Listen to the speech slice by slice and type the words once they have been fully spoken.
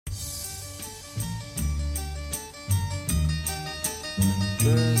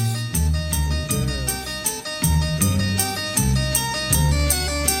girls.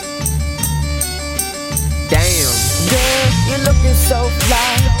 Damn, girl, you're looking so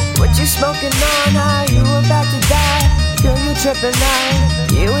fly. What you smoking on? How you about to die? Girl, you tripping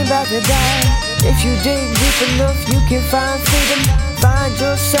out. You ain't about to die. If you dig deep enough, you can find freedom. Find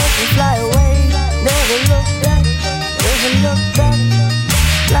yourself and fly away. Never look back. Never look back.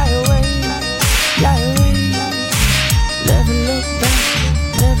 Fly away. Fly away. Never look back.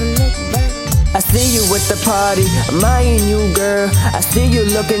 Never look back. I see you at the party, I'm eyeing you, girl. I see you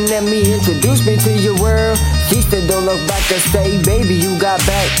looking at me, introduce me to your world. She said don't look back and say, baby, you got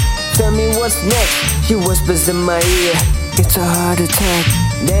back. Tell me what's next, she whispers in my ear. It's a heart attack.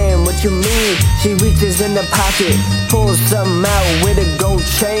 Damn, what you mean? She reaches in the pocket, pulls something out with a gold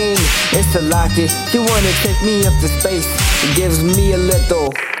chain. It's a locket, she wanna take me up to space. It gives me a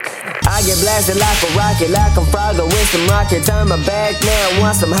little. I get blasted like a rocket, like I'm Frogger with some rocket. Turn my back now,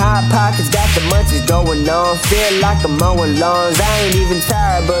 want some hot pockets. Got the munchies going on, feel like I'm mowing lawns. I ain't even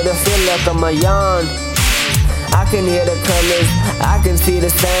tired, but I feel like I'm a yawn. I can hear the colors, I can see the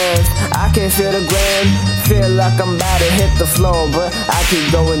sounds, I can feel the ground. Feel like I'm about to hit the floor, but I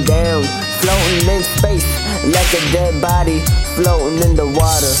keep going down. Floating in space, like a dead body, floating in the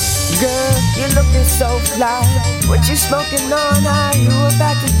water. Girl, you're looking so fly. What you smoking on? How you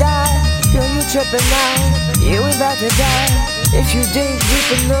about to die? Girl, you tripping out. You ain't about to die. If you dig deep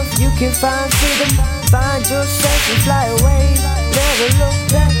enough, you can find freedom. Find yourself and fly away. Never look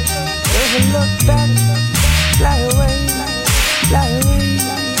back. Never look back. Fly away. Fly away.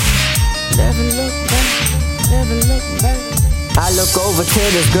 Never look back. Never look back. I look over to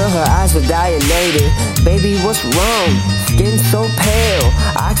this girl, her eyes are dilated. Baby, what's wrong? Skin so pale,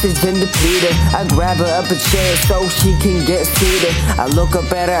 oxygen depleted. I grab her up a chair so she can get seated. I look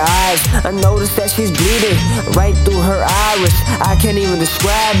up at her eyes, I notice that she's bleeding right through her iris. I can't even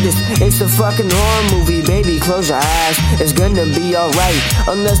describe this, it's a fucking horror movie. Baby, close your eyes, it's gonna be alright.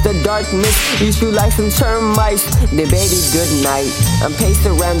 Unless the darkness eats you like some termites. Then baby, good night. I'm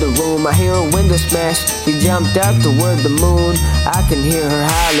pacing around the room, I hear a window smash. She jumped up toward the moon. I can hear her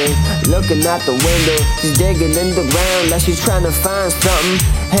howling, looking out the window. She's digging in the ground like she's trying to find something.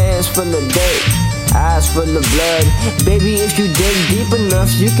 Hands full of dirt, eyes full of blood. Baby, if you dig deep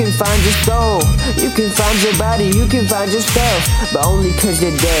enough, you can find your soul. You can find your body, you can find yourself, but only cause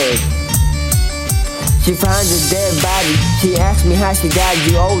you're dead. She finds a dead body. She asks me how she died.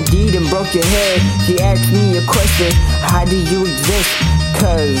 You OD'd and broke your head. She asks me a question, how do you exist?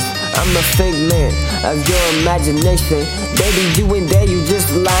 Cause I'm a figment of your imagination. Baby, you ain't there, you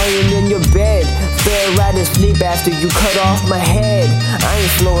just lying in your bed. Fell right asleep after you cut off my head. I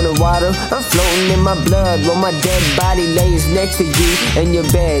ain't floating in water, I'm floating in my blood. While my dead body lays next to you in your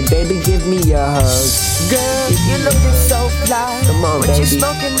bed. Baby, give me a hug. Girl, you're looking so fly. Come on, baby, you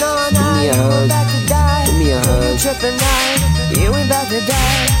smoking on? Give me a hug. Give me a hug. You tripping out, you ain't about to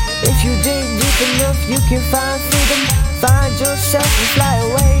die. If you dig deep enough, you can find freedom. Find yourself and fly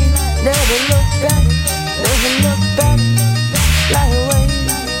away. Never look back. Never look back. Fly away.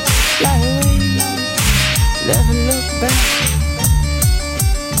 Fly away. Never look back.